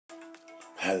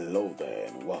Hello there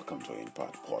and welcome to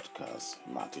Impact Podcast.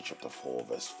 Matthew chapter 4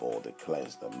 verse 4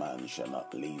 declares that man shall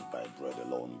not live by bread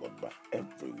alone but by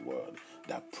every word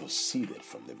that proceeded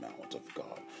from the mouth of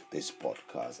God. This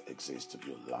podcast exists to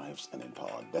build lives and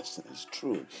empower destinies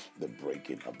through the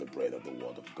breaking of the bread of the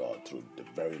word of God through the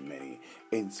very many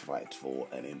insightful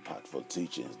and impactful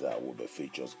teachings that will be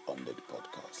featured on the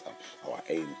podcast. Our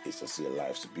aim is to see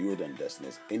lives built and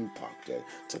destinies impacted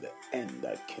to the end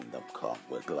that kingdom come.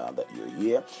 We're glad that you're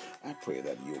here. I pray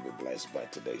that you'll be blessed by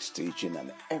today's teaching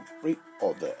and every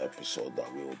other episode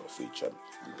that we will be featured.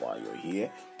 And while you're here,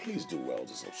 please do well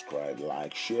to subscribe,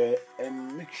 like, share,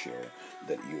 and make sure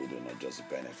that you do not just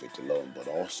benefit alone, but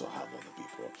also have other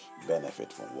people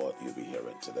benefit from what you'll be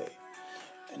hearing today.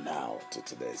 And now to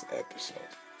today's episode.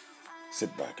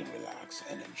 Sit back and relax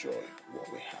and enjoy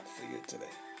what we have for you today.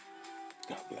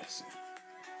 God bless you.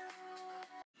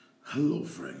 Hello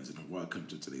friends and welcome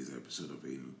to today's episode of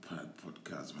Impact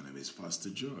Podcast. My name is Pastor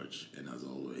George and as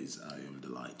always I am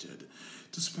delighted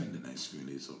to spend the next few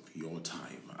minutes of your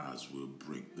time as we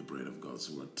break the bread of God's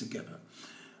word together.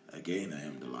 Again, I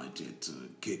am delighted to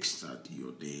kickstart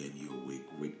your day and your week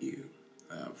with you.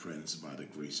 Friends, by the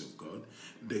grace of God,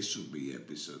 this will be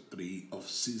episode 3 of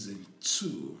season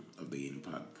 2 of the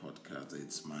Impact Podcast.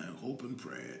 It's my hope and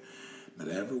prayer that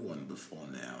everyone before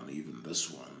now and even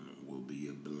this one will be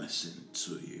a blessing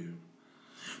to you.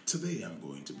 Today I'm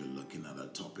going to be looking at a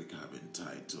topic I've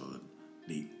entitled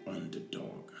The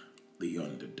Underdog. The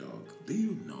Underdog. Do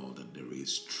you know that there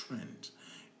is strength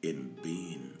in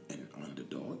being an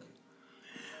underdog?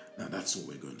 Now that's what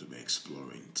we're going to be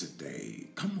exploring today.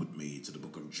 Come with me to the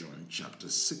book of John chapter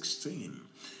 16.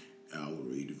 I'll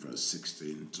read verse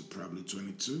 16 to probably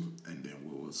 22 and then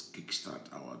we will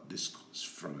kickstart our discourse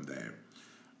from there.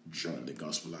 John, the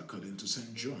Gospel according to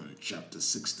St. John, chapter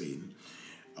 16,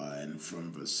 and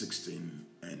from verse 16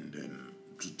 and then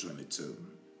to 22.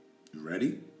 You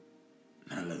ready?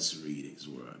 Now let's read his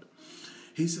word.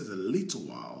 He says, "A little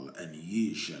while, and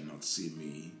ye shall not see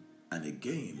me, and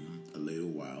again a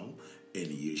little while, and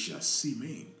ye shall see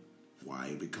me.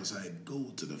 Why? Because I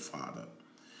go to the Father."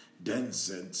 Then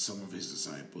said some of his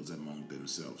disciples among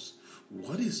themselves,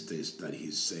 "What is this that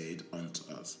he said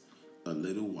unto us? A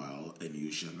little while, and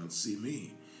you shall not see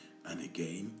me, and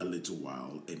again a little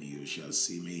while, and you shall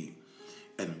see me.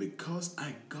 And because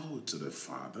I go to the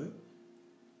Father,"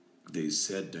 they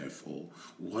said therefore,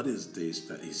 "What is this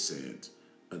that he said?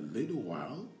 A little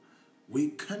while?" We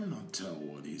cannot tell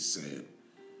what he said.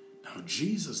 Now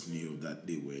Jesus knew that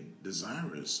they were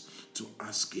desirous to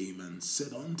ask him, and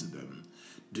said unto them,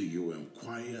 "Do you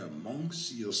inquire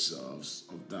amongst yourselves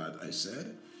of that I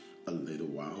said? A little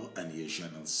while, and ye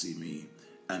shall not see me,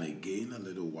 and again a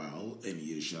little while, and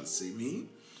ye shall see me?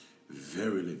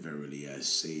 Verily, verily, I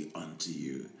say unto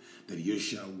you, that ye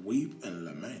shall weep and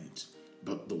lament,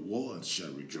 but the world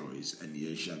shall rejoice, and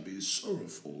ye shall be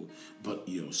sorrowful, but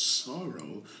your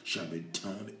sorrow shall be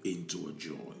turned into a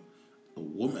joy. A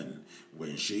woman,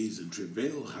 when she is in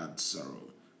travail, had sorrow,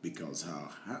 because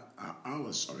her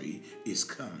hour is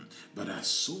come. But as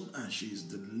soon as she is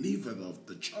delivered of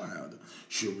the child,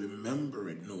 she'll remember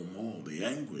it no more, the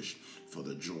anguish for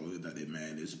the joy that a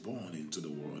man is born into the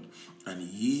world. And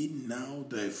ye now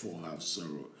therefore have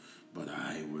sorrow, but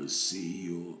I will see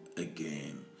you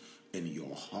again, and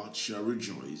your heart shall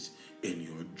rejoice, and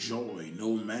your joy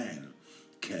no man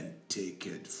can take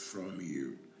it from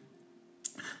you."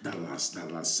 That last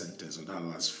sentence or that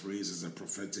last phrase is a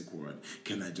prophetic word.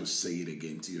 Can I just say it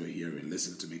again to your hearing?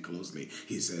 Listen to me closely.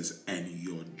 He says, "And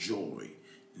your joy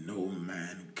no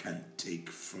man can take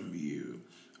from you."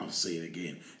 I'll say it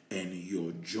again. "And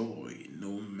your joy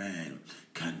no man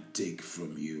can take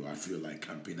from you." I feel like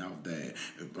camping out there,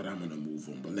 but I'm going to move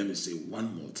on. But let me say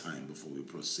one more time before we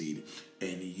proceed.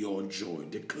 "And your joy,"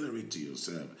 declare it to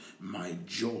yourself, "my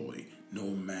joy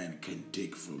no man can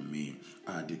take from me."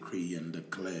 I decree and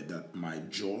declare that my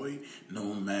joy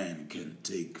no man can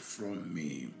take from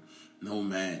me. No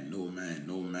man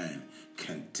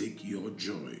can take your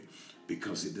joy,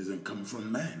 because it doesn't come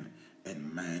from man,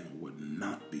 and man would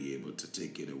not be able to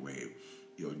take it away.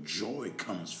 Your joy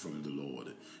comes from the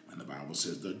Lord, and the Bible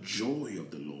says the joy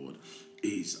of the Lord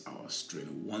is our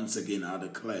strength. Once again, I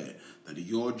declare that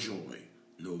your joy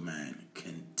no man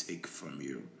can take from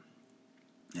you.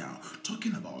 Now,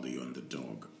 talking about the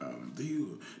underdog, do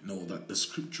you know that the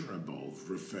scripture above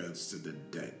refers to the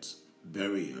death,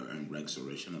 burial, and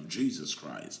resurrection of Jesus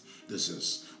Christ? This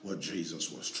is what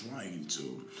Jesus was trying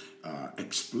to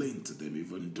explain to them,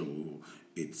 even though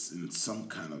it's in some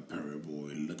kind of parable.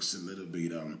 It looks a little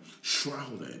bit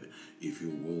shrouded, if you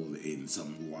will, in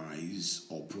some wise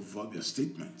or proverbial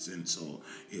statements. And so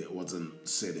it wasn't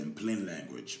said in plain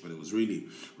language, but it was really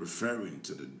referring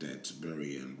to the death,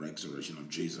 burial, and resurrection of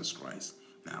Jesus Christ.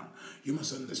 Now, you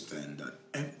must understand that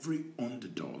every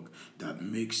underdog that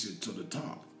makes it to the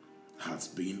top has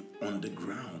been on the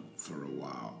ground for a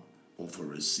while or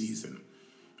for a season.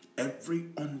 Every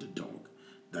underdog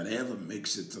that ever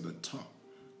makes it to the top,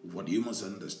 what you must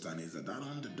understand is that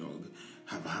underdog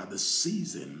have had a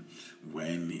season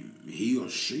when he or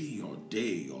she or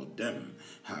they or them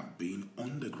have been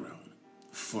on the ground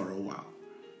for a while.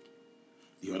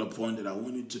 The other point that I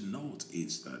want you to note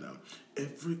is that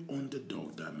every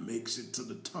underdog that makes it to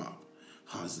the top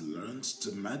has learned to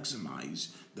maximize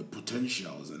the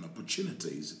potentials and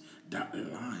opportunities that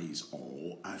lies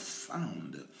or are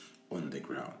found on the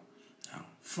ground. Now,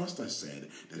 first I said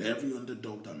that every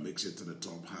underdog that makes it to the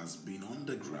top has been on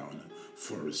the ground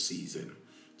for a season.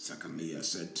 Secondly, I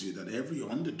said to you that every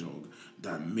underdog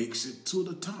that makes it to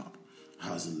the top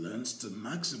has learned to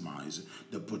maximize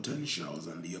the potentials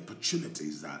and the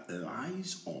opportunities that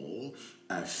lies or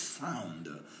are found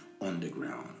on the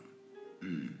ground.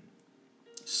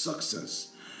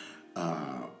 Success.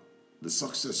 The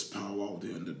success power of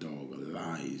the underdog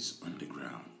lies on the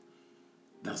ground.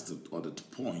 That's the other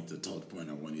point, the third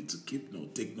point I want you to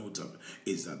take note of,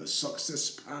 is that the success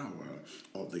power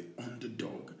of the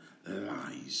underdog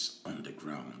lies on the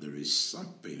ground. There is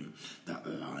something that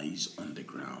lies on the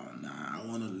ground. Now, I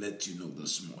want to let you know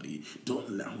this morning,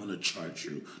 I want to charge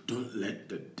you, don't let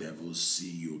the devil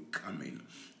see you coming.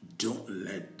 Don't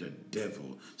let the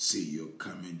devil see you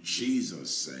coming.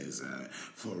 Jesus says,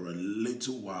 for a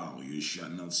little while you shall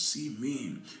not see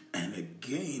me, and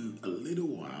again a little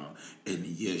while, and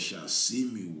ye shall see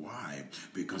me. Why?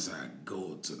 Because I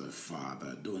go to the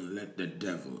Father. Don't let the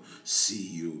devil see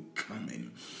you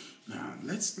coming. Now,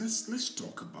 let's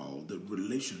talk about the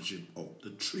relationship of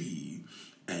the tree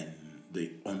and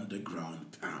the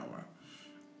underground power.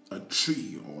 A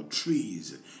tree or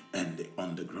trees and the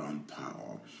underground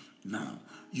power. Now,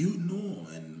 you know,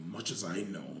 and much as I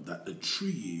know, that the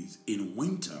trees in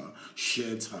winter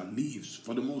sheds her leaves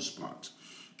for the most part.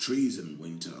 Trees in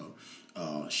winter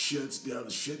shed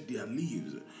their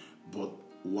leaves, but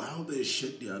while they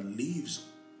shed their leaves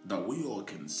that we all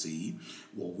can see,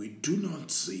 what we do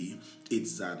not see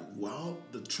is that while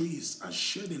the trees are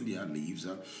shedding their leaves,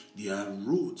 their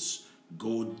roots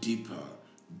go deeper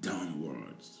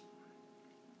downwards.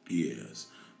 Yes,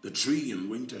 the tree in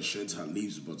winter sheds her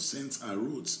leaves but sends her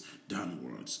roots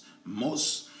downwards.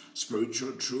 Most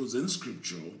spiritual truths in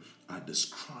Scripture are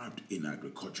described in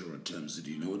agricultural terms. Did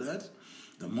you know that?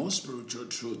 The most spiritual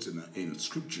truths in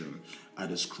Scripture are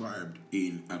described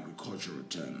in agricultural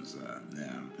terms.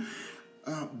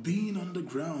 Being on the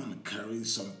ground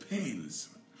carries some pains.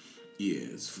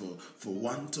 Yes, for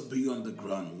one to be on the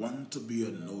ground, one to be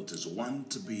unnoticed, one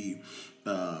to be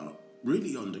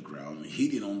really on the ground,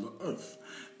 hidden on the earth.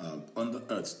 On the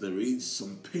earth, there is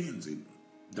some pains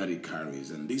that it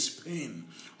carries, and this pain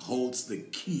holds the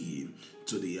key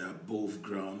to the above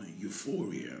ground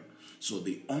euphoria. So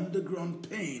the underground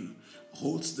pain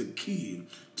holds the key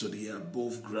to the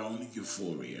above ground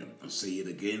euphoria. I'll say it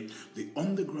again. The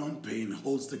underground pain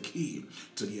holds the key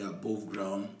to the above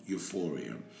ground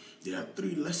euphoria. There are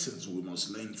 3 lessons we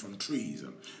must learn from trees.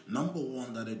 Number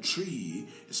 1, that a tree,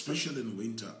 especially in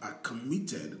winter, are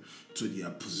committed to their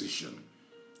position.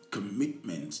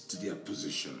 Commitment to their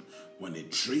position. When a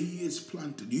tree is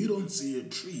planted, you don't see a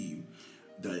tree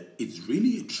that it's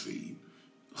really a tree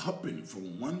hopping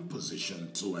from one position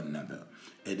to another.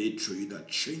 And a tree that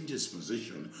changes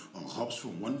position or hops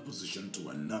from one position to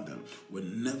another will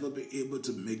never be able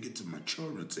to make it to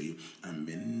maturity, and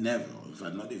may never, in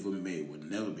fact not even may, will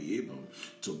never be able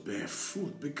to bear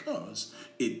fruit, because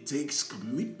it takes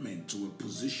commitment to a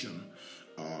position,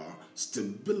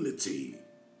 stability,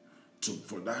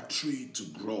 for that tree to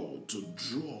grow, to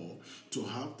draw, to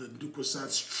have the nuclear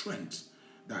strength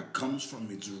that comes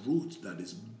from its root that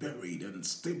is buried and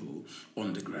stable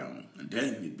on the ground. And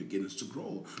then it begins to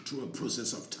grow through a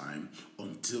process of time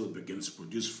until it begins to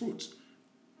produce fruit.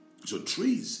 So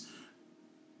trees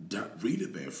that really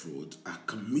bear fruit are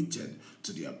committed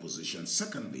to their position.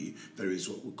 Secondly, there is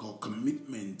what we call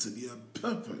commitment to their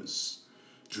purpose.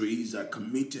 Trees are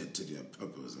committed to their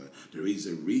purpose. There is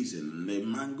a reason. A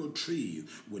mango tree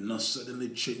will not suddenly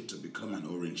change to become an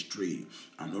orange tree.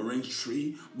 An orange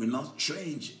tree will not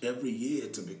change every year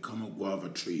to become a guava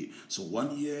tree. So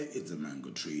one year it's a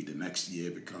mango tree, the next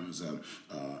year becomes a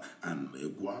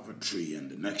guava tree, and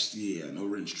the next year an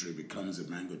orange tree becomes a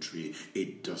mango tree.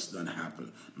 It does not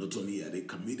happen. Not only are they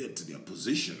committed to their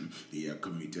position, they are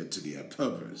committed to their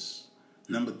purpose.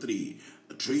 Number 3,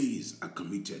 trees are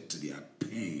committed to their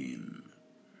pain.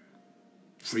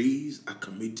 Trees are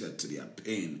committed to their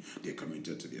pain. They're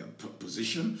committed to their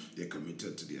position. They're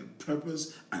committed to their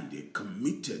purpose, and they're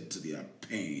committed to their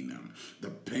pain. The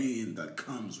pain that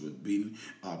comes with being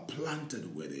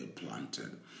planted where they're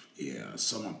planted. Yeah,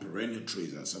 some are perennial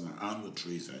trees and some are annual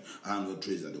trees. Annual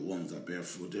trees are the ones that bear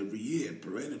fruit every year.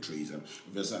 Perennial trees are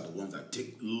the ones that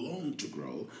take long to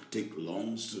grow, take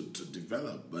long to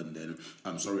develop. But then,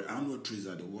 annual trees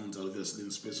are the ones that obviously in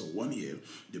the space of 1 year,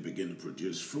 they begin to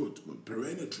produce fruit. But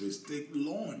perennial trees take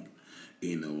long,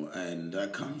 and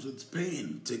that comes with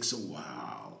pain. It takes a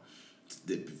while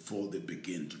before they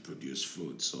begin to produce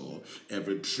fruit. So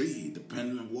every tree,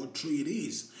 depending on what tree it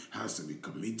is, has to be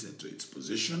committed to its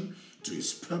position, to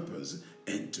its purpose,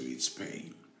 and to its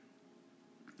pain.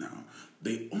 Now,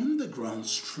 the underground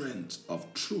strength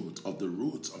of truth of the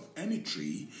roots of any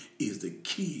tree is the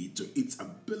key to its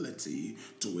ability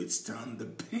to withstand the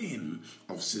pain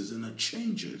of seasonal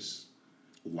changes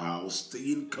while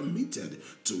staying committed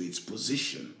to its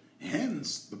position.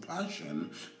 Hence, the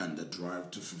passion and the drive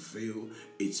to fulfill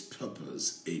its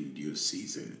purpose in due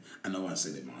season. I know I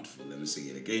said a mouthful, let me say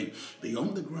it again. The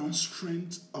underground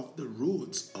strength of the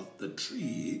roots of the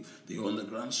tree,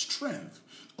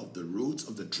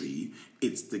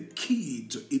 it's the key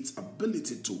to its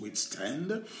ability to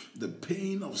withstand the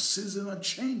pain of seasonal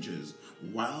changes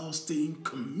while staying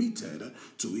committed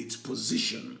to its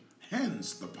position.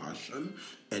 Hence the passion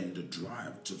and the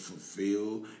drive to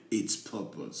fulfill its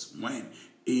purpose. When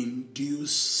in due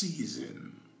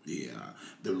season,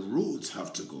 the roots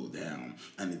have to go down,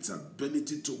 and its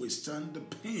ability to withstand the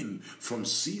pain from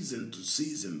season to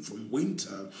season, from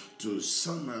winter to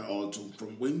summer, or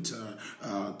from winter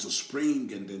to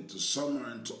spring, and then to summer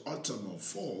and to autumn or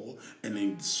fall, and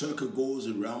then the circle goes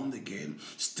around again,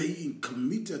 staying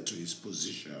committed to its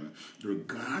position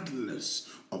regardless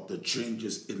of the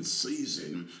changes in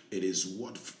season. It is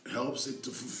what helps it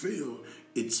to fulfill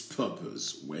its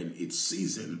purpose when its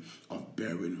season of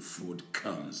bearing fruit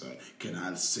comes. Can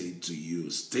I say to you,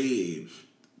 stay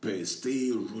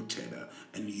rooted,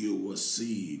 and you will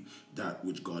see that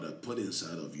which God has put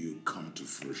inside of you come to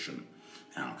fruition.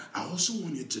 Now, I also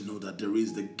want you to know that there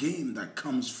is the gain that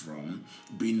comes from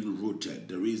being rooted.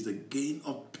 There is the gain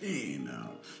of pain.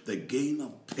 The gain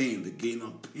of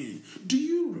pain. Do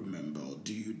you remember,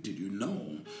 did you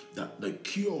know that the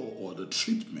cure or the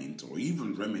treatment or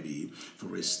even remedy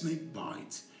for a snake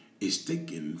bite is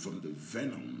taken from the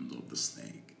venom of the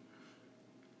snake?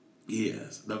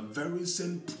 Yes, the very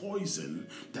same poison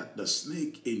that the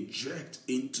snake injects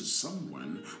into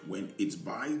someone when it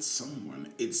bites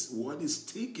someone, it's what is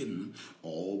taken,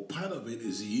 or part of it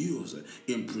is used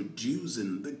in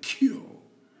producing the cure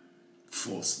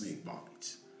for snake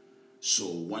bite. So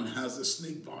one has a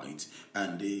snake bite,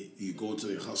 and you go to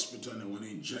the hospital and they want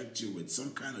to inject you with some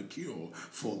kind of cure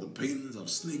for the pains of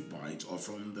snake bite, or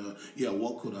from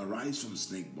what could arise from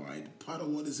snake bite. Part of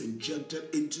what is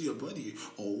injected into your body,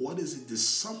 or what is it, the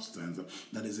substance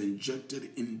that is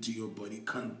injected into your body,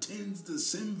 contains the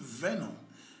same venom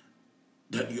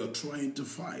that you're trying to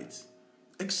fight.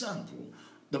 Example,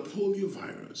 the polio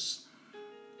virus.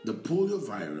 The polio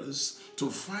virus, to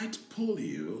fight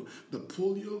polio, the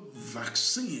polio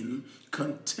vaccine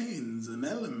contains an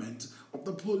element of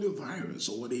the polio virus.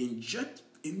 So what they inject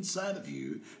inside of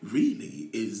you really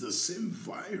is the same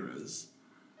virus,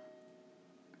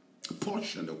 a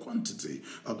portion, the quantity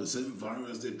of the same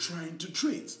virus they're trying to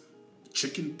treat.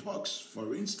 Chicken pox,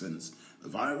 for instance, the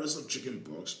virus of chicken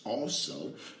pox,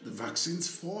 also the vaccines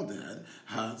for that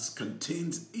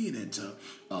contains in it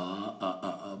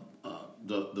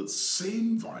the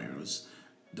same virus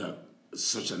that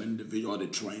such an individual they're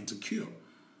trying to cure.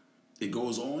 It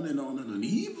goes on and on and on.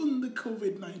 Even the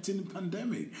COVID-19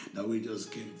 pandemic that we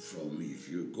just came from, if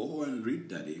you go and read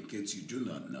that, in case you do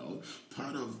not know,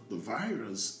 part of the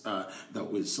virus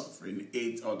that we're suffering,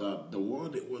 the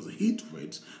world it was hit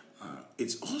with,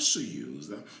 it's also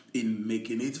used in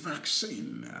making it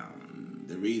vaccine.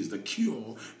 There is the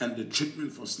cure, and the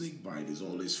treatment for snake bite is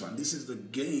always found. This is the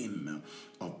gain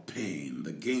of pain.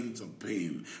 The gains of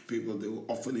pain. People, they will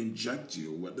often inject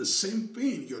you with the same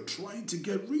pain you're trying to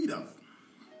get rid of.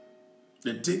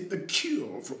 They take the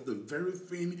cure from the very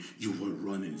thing you were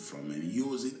running from and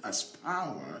use it as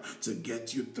power to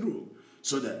get you through,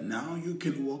 so that now you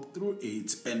can walk through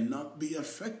it and not be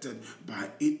affected by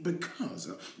it,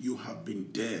 because you have been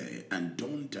there and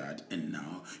done that, and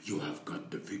now you have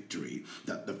got the victory.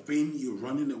 That the thing you're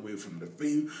running away from, the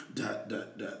thing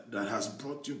that has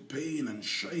brought you pain and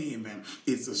shame, and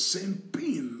it's the same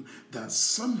pain that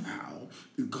somehow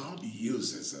God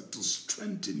uses to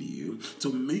strengthen you,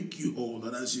 to make you whole.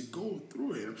 And as you go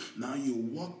through it, now you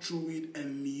walk through it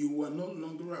and you are no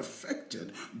longer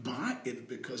affected by it,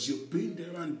 because you've been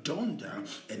there and done that.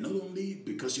 And not only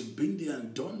because you've been there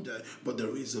and done that, but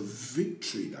there is a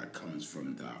victory that comes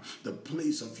from that. The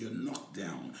place of your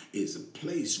knockdown is a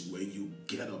place where you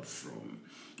get up from.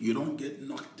 You don't get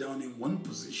knocked down in one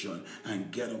position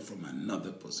and get up from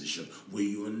another position. Where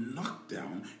you're knocked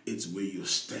down, it's where you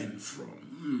stand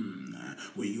from.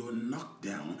 Where you're knocked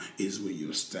down is where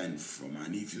you stand from.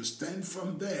 And if you stand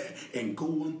from there and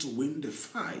go on to win the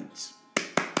fight,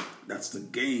 that's the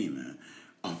gain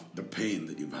of the pain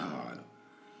that you've had.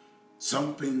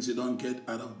 Some pains you don't get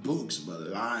out of books, but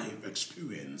life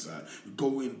experience.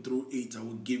 Going through it, I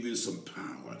will give you some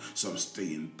power, some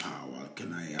staying power.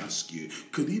 Can I ask you,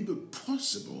 could it be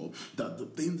possible that the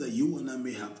things that you and I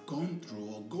may have gone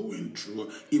through or going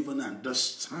through, even at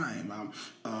this time,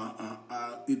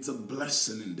 it's a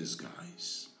blessing in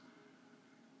disguise?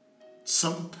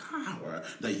 Some power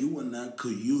that you and I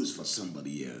could use for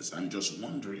somebody else. I'm just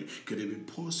wondering, could it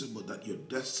be possible that your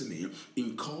destiny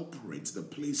incorporates the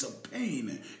place of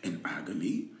pain and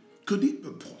agony? Could it be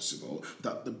possible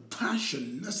that the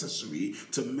passion necessary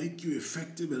to make you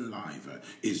effective in life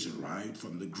is derived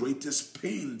from the greatest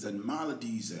pains and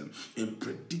maladies and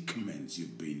predicaments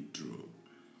you've been through?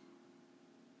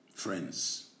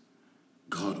 Friends,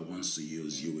 God wants to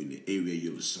use you in the area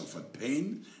you've suffered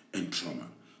pain and trauma.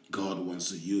 God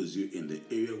wants to use you in the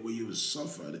area where you've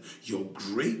suffered your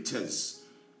greatest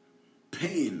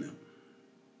pain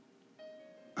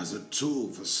as a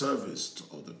tool for service to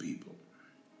other people.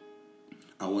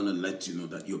 I want to let you know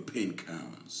that your pain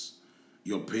counts.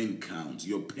 Your pain counts.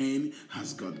 Your pain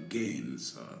has got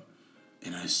gains.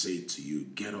 And I say to you,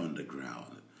 get on the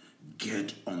ground.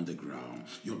 Get on the ground.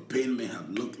 Your pain may have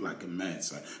looked like a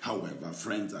mess. However,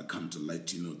 friends, I come to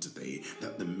let you know today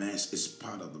that the mess is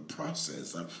part of the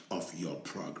process of your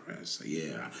progress.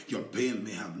 Yeah, your pain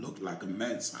may have looked like a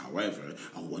mess. However,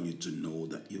 I want you to know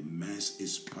that your mess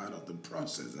is part of the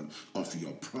process of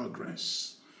your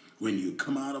progress. When you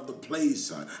come out of the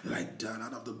place like that,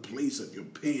 out of the place of your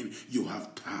pain, you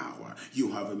have power,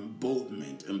 you have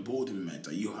embodiment,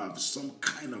 you have some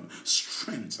kind of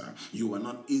strength. You are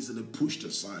not easily pushed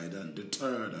aside and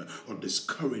deterred or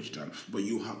discouraged, but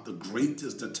you have the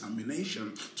greatest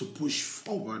determination to push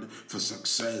forward for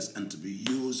success and to be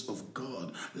used of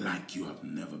God like you have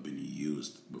never been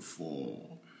used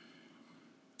before.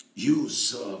 You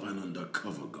serve an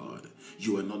undercover God.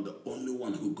 You are not the only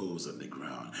one who goes on the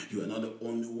ground. You are not the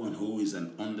only one who is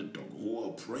an underdog, who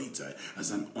operates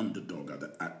as an underdog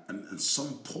at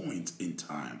some point in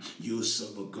time. You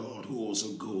serve a God who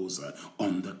also goes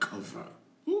undercover.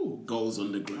 Who goes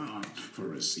on the ground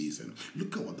for a season.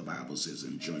 Look at what the Bible says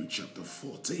in John chapter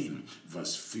 14,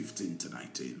 verse 15 to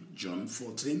 19. John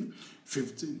 14,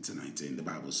 15 to 19. The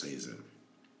Bible says,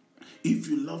 if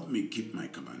you love me, keep my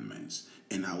commandments.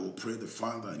 And I will pray the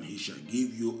Father, and he shall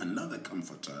give you another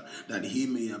comforter, that he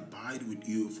may abide with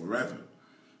you forever,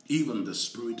 even the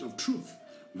Spirit of truth,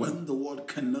 whom the world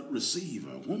cannot receive,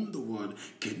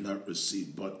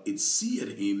 but it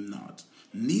seeth him not,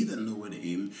 neither knoweth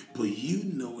him, but you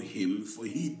know him, for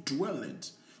he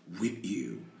dwelleth with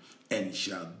you, and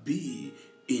shall be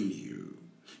in you.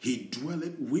 He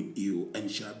dwelleth with you and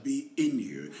shall be in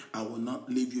you. I will not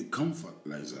leave you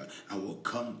comfortless. I will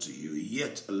come to you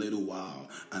yet a little while,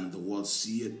 and the world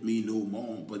seeth me no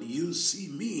more. But you see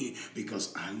me,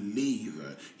 because I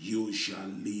live, you shall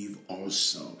live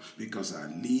also. Because I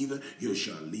live, you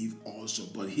shall live also.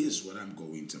 But here's what I'm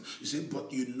going to. You say,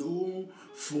 but you know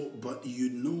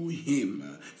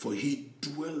him, for he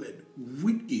dwelleth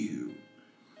with you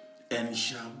and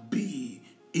shall be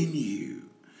in you.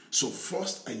 So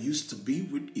first I used to be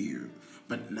with you,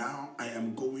 but now I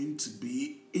am going to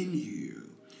be in you.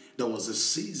 There was a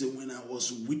season when I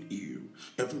was with you.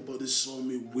 Everybody saw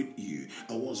me with you.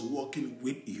 I was walking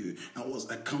with you. I was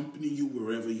accompanying you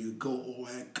wherever you go, or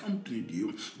I accompanied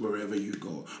you wherever you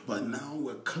go. But now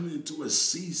we're coming to a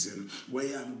season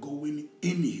where I'm going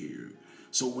in you.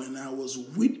 So when I was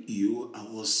with you, I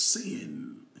was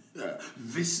seeing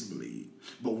visibly.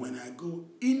 But when I go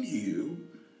in you,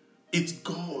 it's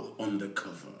God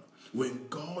undercover. When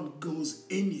God goes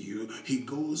in you, he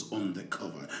goes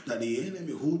undercover. That the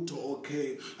enemy who thought,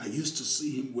 okay, I used to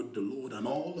see him with the Lord, and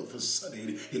all of a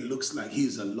sudden it looks like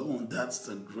he's alone. That's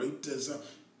the greatest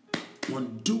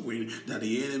undoing that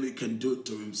the enemy can do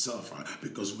to himself,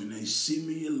 because when they see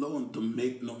me alone, to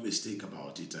make no mistake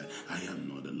about it, I am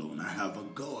not alone. I have a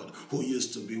God who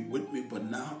used to be with me but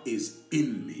now is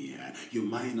in me. You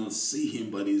might not see him,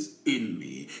 but he's in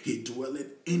me. He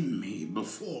dwelleth in me.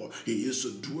 Before, he used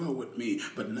to dwell with me,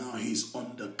 but now he's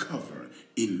undercover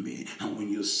in me. And when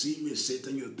you see me,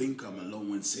 Satan, you think I'm alone.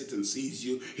 When Satan sees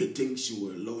you, he thinks you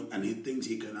are alone, and he thinks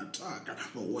he can attack.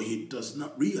 But what he does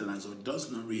not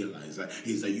realize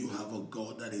is that you have a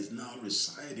God that is now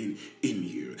residing in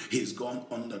you. He's gone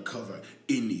undercover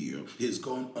in you. He's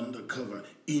gone undercover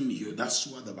in you. That's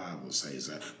what the Bible says.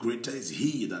 Greater is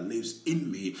he that lives in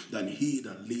me than he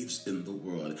that lives in the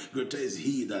world. Greater is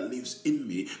he that lives in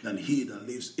me than he that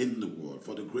lives in the world.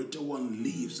 For the greater one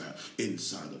lives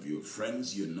inside of you.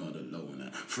 Friends, you're not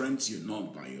alone. Friends, you're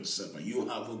not by yourself. You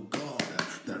have a God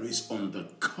that is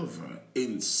undercover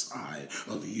inside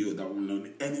of you. That when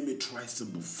an enemy tries to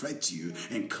buffet you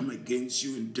and come against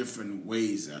you in different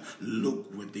ways,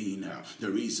 look within.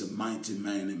 There is a mighty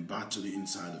man in battle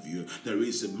inside of you. There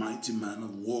is a mighty man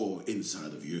of war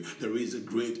inside of you. There is a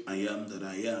great I am that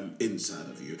I am inside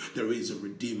of you. There is a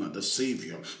Redeemer, the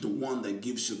Savior, the one that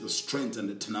gives you the strength and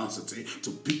the tenacity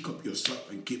to pick up yourself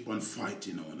and keep on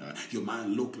fighting on. You might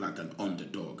look like an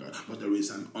underdog, but there is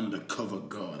an undercover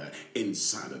God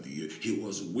inside of you. He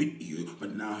was with you,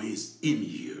 but now he's in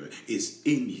you. Is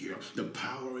in you. The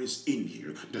power is in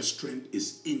you. The strength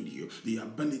is in you. The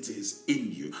ability is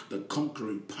in you. The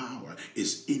conquering power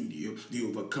is in you. The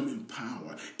overcoming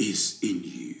power is in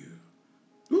you.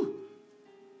 Woo.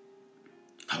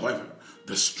 However,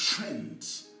 the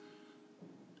strength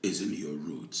is in your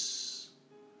roots.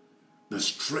 The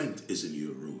strength is in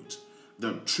your root.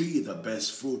 The tree that bears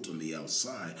fruit on the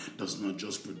outside does not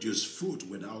just produce fruit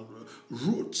without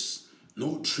roots.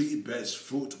 No tree bears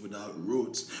fruit without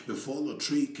roots. Before the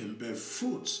tree can bear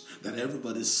fruits that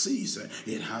everybody sees,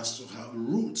 it has to have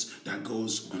roots that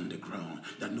goes underground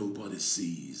that nobody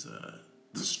sees.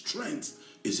 The strength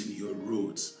is in your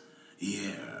roots.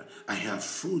 Yeah, I have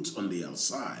fruits on the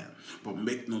outside, but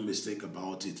make no mistake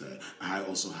about it, I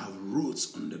also have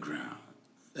roots on the ground.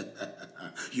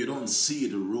 You don't see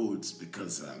the roots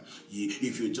because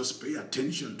if you just pay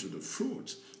attention to the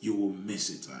fruit, you will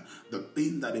miss it. The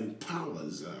thing that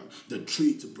empowers the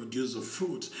tree to produce the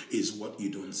fruit is what you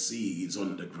don't see. It's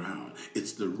on the ground.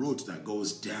 It's the root that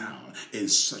goes down in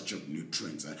search of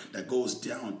nutrients, that goes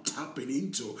down tapping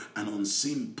into an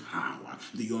unseen power,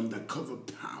 the undercover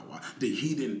power, the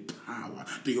hidden power,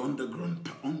 the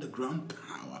underground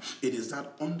power. It is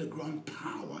that underground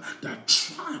power that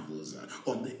travels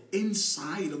on the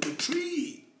inside of the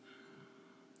tree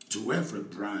to every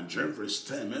branch, every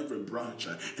stem, every branch,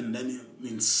 and then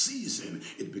in season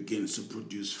it begins to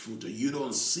produce fruit. You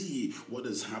don't see what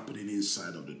is happening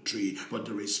inside of the tree, but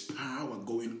there is power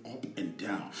going up and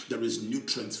down. There is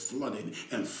nutrients flooding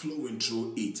and flowing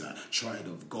through it. Child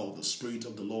of God, the Spirit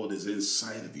of the Lord is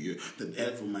inside of you, that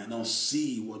everyone might not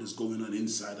see what is going on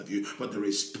inside of you, but there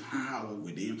is power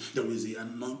within. There is the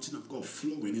anointing of God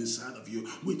flowing inside of you,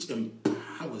 which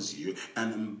empowers you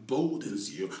and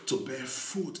emboldens you to bear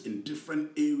fruit in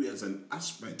different areas and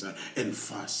aspects and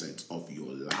facets of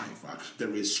your life.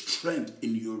 There is strength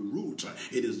in your root.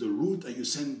 It is the root that you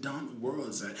send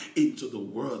downwards into the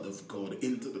word of God,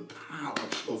 into the power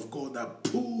of God that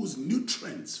pulls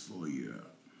nutrients for you.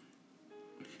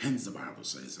 Hence the Bible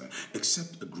says,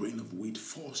 except a grain of wheat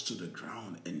falls to the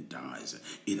ground and dies,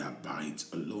 it abides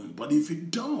alone. But if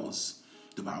it does,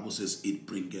 the Bible says it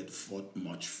bringeth forth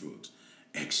much fruit.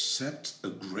 Except a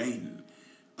grain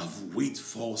of wheat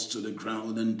falls to the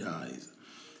ground and dies,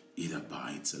 it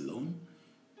abides alone.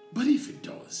 But if it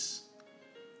does,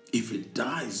 if it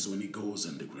dies when it goes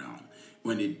underground,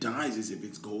 when it dies is if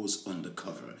it goes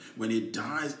undercover. When it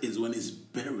dies is when it's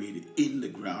buried in the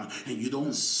ground and you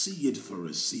don't see it for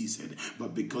a season.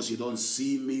 But because you don't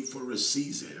see me for a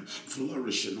season,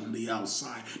 flourishing on the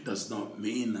outside does not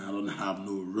mean I don't have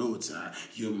no roots.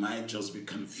 You might just be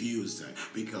confused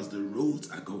because the roots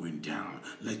are going down.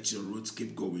 Let your roots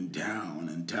keep going down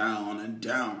and down and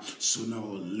down. Sooner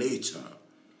or later,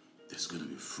 there's going to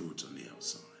be fruit on the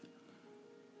outside.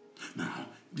 Now,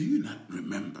 do you not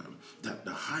remember that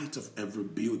the height of every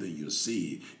building you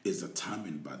see is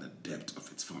determined by the depth of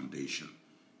its foundation?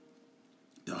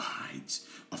 The height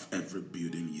of every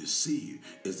building you see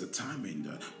is determined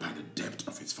by the depth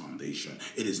of its foundation.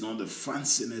 It is not the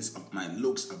fanciness of my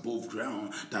looks above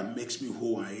ground that makes me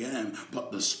who I am,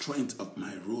 but the strength of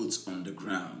my roots on the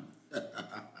ground.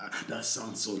 That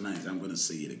sounds so nice. I'm going to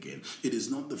say it again. It is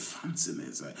not the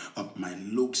fanciness of my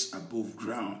looks above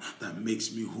ground that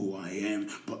makes me who I am,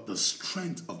 but the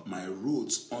strength of my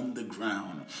roots on the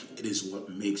ground. It is what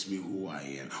makes me who I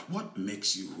am. What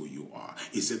makes you who you are?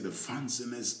 Is it the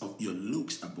fanciness of your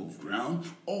looks above ground,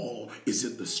 or is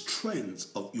it the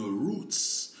strength of your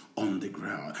roots on the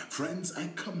ground? Friends, I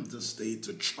come this day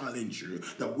to challenge you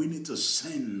that we need to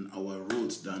send our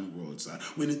roots downwards.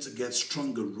 We need to get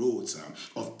stronger roots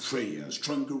of prayer,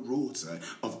 stronger roots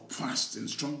of fasting,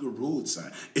 stronger roots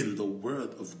in the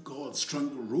word of God,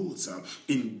 stronger roots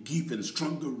in giving,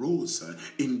 stronger roots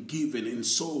in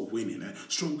soul winning,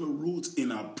 stronger roots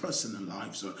in our personal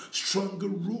lives, stronger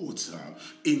roots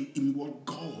in what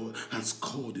God has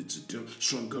called it to do,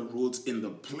 stronger roots in the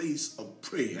place of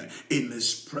prayer, in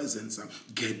His presence.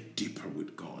 Get deeper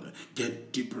with God.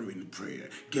 Get deeper in prayer.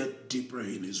 Get deeper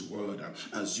in His word.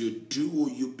 As you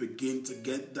do, you begin to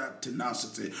get that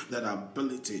tenacity, that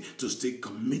ability to stay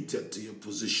committed to your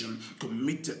position,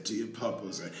 committed to your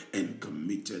purpose, and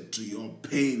committed to your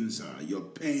pains, your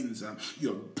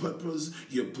purpose,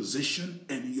 your position,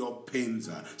 and your pains.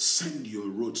 Send your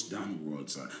roots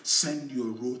downwards. Send your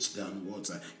roots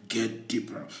downwards. Get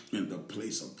deeper in the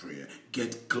place of prayer.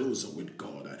 Get closer with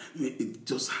God.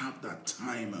 Just have that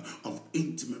time of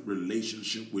intimate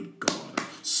relationship with God.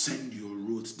 Send your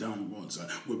roots downwards.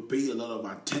 We pay a lot of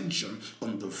attention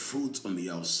on the fruits on the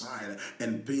outside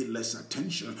and pay less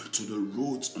attention to the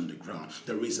roots on the ground.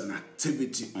 There is an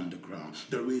activity on the ground.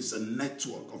 There is a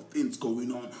network of things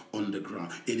going on the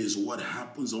ground. It is what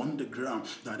happens on the ground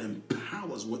that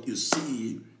empowers what you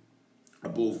see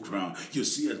above ground. You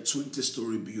see a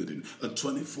 20-story building, a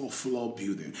 24-floor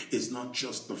building. It's not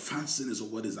just the fanciness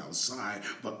of what is outside,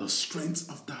 but the strength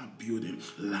of that building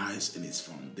lies in its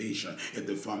foundation. If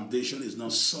the foundation is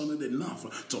not solid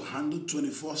enough to handle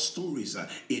 24 stories,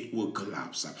 it will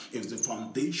collapse. If the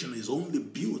foundation is only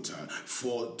built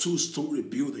for a 2-story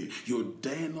building, you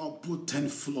dare not put 10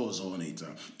 floors on it,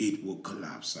 it will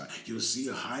collapse. You see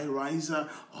a high riser,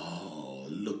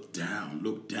 look down,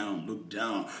 look down, look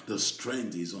down. The strength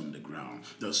is on the ground.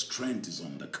 The strength is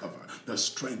on the cover. The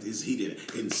strength is hidden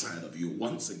inside of you.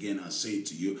 Once again, I say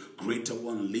to you, greater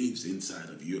one lives inside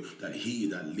of you than he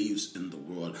that lives in the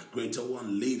world. Greater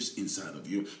one lives inside of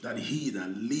you than he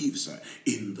that lives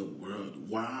in the world.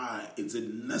 Why is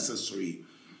it necessary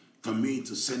for me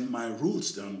to send my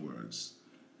roots downwards?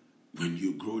 When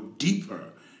you grow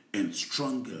deeper and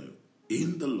stronger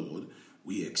in the Lord,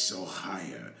 we excel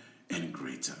higher and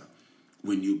greater.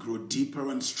 When you grow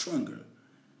deeper and stronger,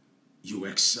 you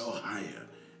excel higher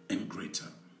and greater.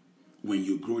 When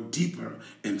you grow deeper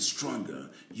and stronger,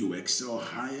 you excel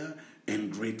higher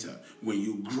and greater. When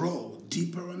you grow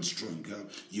deeper and stronger,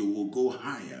 you will go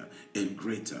higher and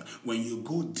greater. When you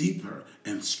go deeper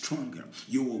and stronger,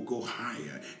 you will go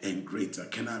higher and greater.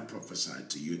 Can I prophesy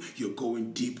to you? You're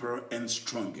going deeper and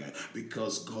stronger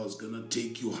because God's going to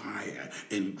take you higher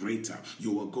and greater.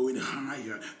 You are going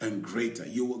higher and greater.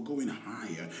 You are going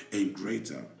higher and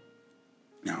greater.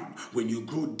 Now, when you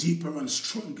grow deeper and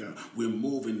stronger, we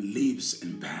move in leaps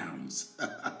and bounds.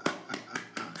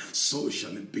 So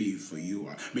shall it be for you.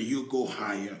 May you go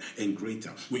higher and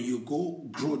greater. When you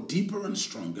grow deeper and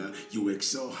stronger, you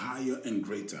excel higher and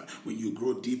greater. When you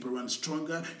grow deeper and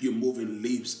stronger, you move in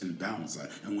leaps and bounds.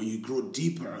 And when you grow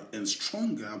deeper and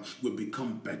stronger, we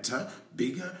become better,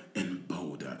 bigger, and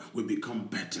bolder. We become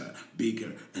better,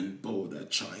 bigger, and bolder.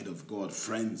 Child of God,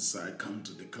 friends, I come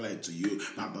to declare to you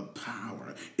by the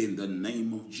power in the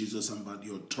name of Jesus and by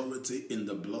the authority in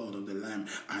the blood of the Lamb,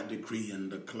 I decree and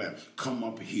declare, come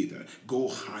up hither. Go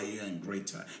higher and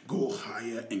greater. Go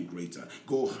higher and greater.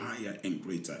 Go higher and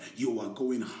greater. You are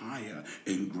going higher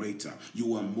and greater.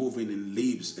 You are moving in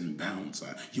leaps and bounds.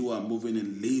 You are moving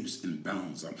in leaps and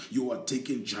bounds. You are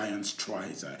taking giant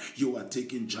strides. You are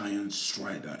taking giant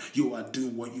stride. You are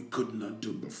doing what you could not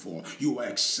do before. You are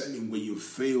excelling where you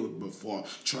failed before.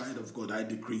 Child of God, I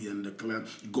decree and declare,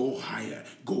 go higher,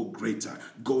 go greater,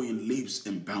 go in leaps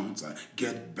and bounds.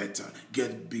 Get better,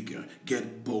 get bigger,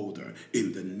 get bolder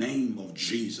in the name of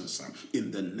Jesus.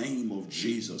 In the name of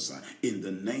Jesus. In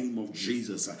the name of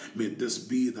Jesus. May this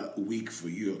be that week for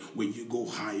you when you go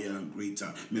higher and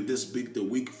greater. May this be the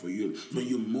week for you when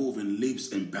you move in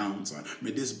leaps and bounds.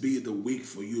 May this be the week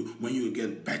for you when you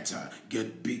get better,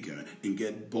 get bigger, and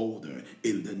get bolder.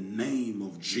 In the name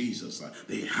of Jesus.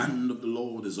 The hand of the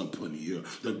Lord is upon you.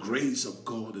 The grace of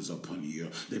God is upon you.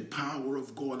 The power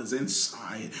of God is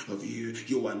inside of you.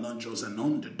 You are not just an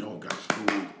underdog. You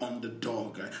are an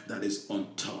underdog that is on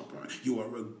top. You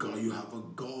are a God. You have a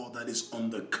God that is on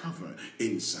the cover. undercover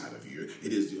inside of you.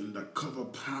 It is the undercover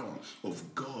power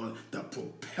of God that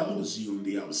propels you on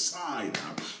the outside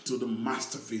to the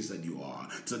masterpiece that you are,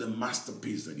 to the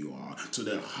masterpiece that you are, to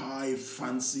the high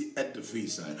fancy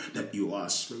edifice that you are,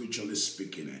 spiritually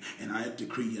speaking. And I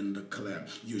decree and declare,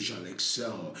 you shall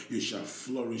excel, you shall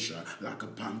flourish like a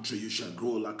palm tree, you shall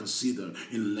grow like a cedar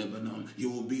in Lebanon. You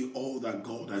will be all that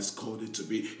God has called it to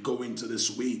be. Go into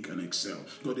this week and excel.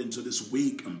 Go into this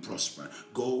week and prosper.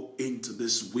 Go into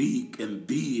this week and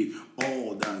be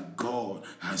all that God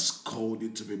has called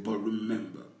it to be. But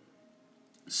remember,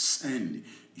 send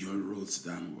your roots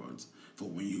downwards. For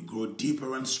when you grow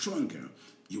deeper and stronger,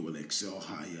 you will excel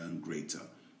higher and greater.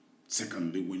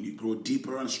 Secondly, when you grow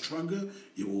deeper and stronger,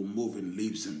 you will move in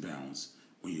leaps and bounds.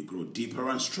 When you grow deeper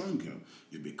and stronger,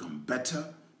 you become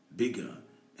better, bigger,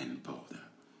 and bolder.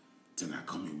 Till I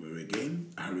come your way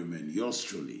again, I remain yours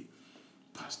truly,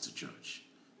 Pastor George.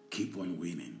 Keep on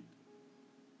winning.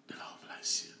 The Lord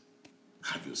bless you.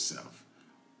 Have yourself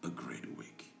a great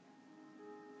week.